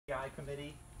PPI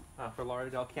committee for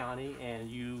Lauderdale County, and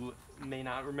you may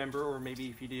not remember, or maybe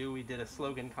if you do, we did a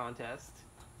slogan contest,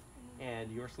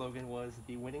 and your slogan was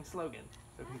the winning slogan.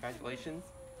 So congratulations.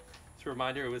 Just a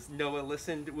reminder, it was Noah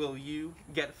listened, will you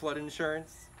get flood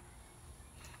insurance?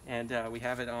 And we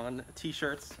have it on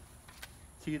t-shirts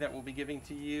too that we'll be giving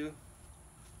to you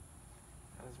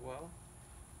as well.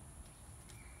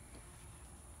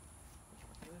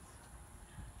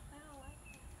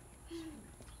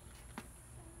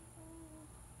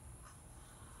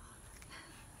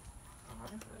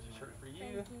 There's a shirt for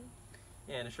you.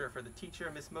 And a shirt for the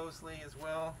teacher, Miss Mosley, as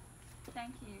well.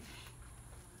 Thank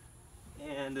you.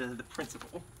 And the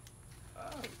principal. Oh.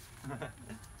 Well,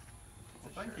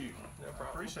 thank you. No problem.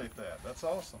 I appreciate that. That's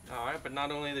awesome. All right, but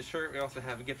not only the shirt, we also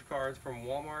have gift cards from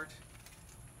Walmart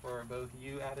for both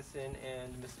you, Addison,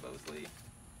 and Miss Mosley.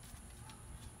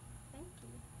 Thank you.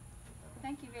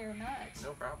 Thank you very much.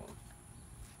 No problem.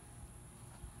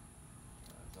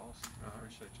 That's awesome. I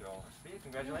appreciate y'all.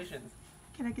 Congratulations.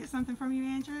 Can I get something from you,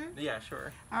 Andrew? Yeah,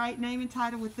 sure. All right, name and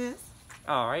title with this.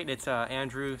 All right, it's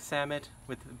Andrew Samet,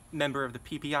 member of the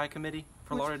PPI committee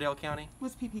for Lauderdale County.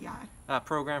 What's PPI?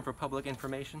 Program for Public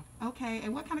Information. Okay,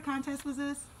 and what kind of contest was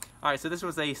this? All right, so this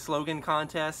was a slogan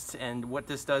contest, and what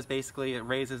this does basically, it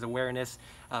raises awareness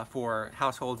for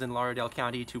households in Lauderdale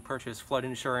County to purchase flood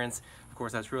insurance. Of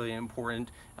course, that's really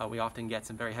important. We often get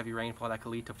some very heavy rainfall that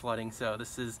could lead to flooding, so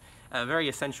this is a very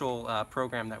essential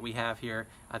program that we have here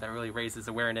that really raises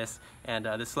awareness. And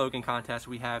the slogan contest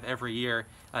we have every year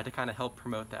to kind of help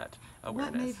promote that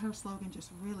awareness. What made her slogan just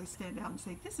really stand out and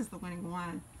say, this is the winning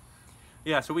one?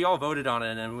 Yeah, so we all voted on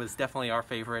it, and it was definitely our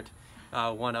favorite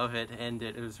one of it, and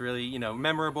it was really, you know,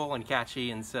 memorable and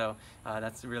catchy, and so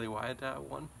that's really why it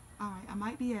won. All right, I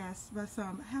might be asked, but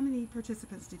how many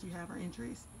participants did you have or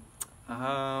entries? You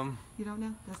don't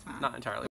know? That's fine. Not entirely.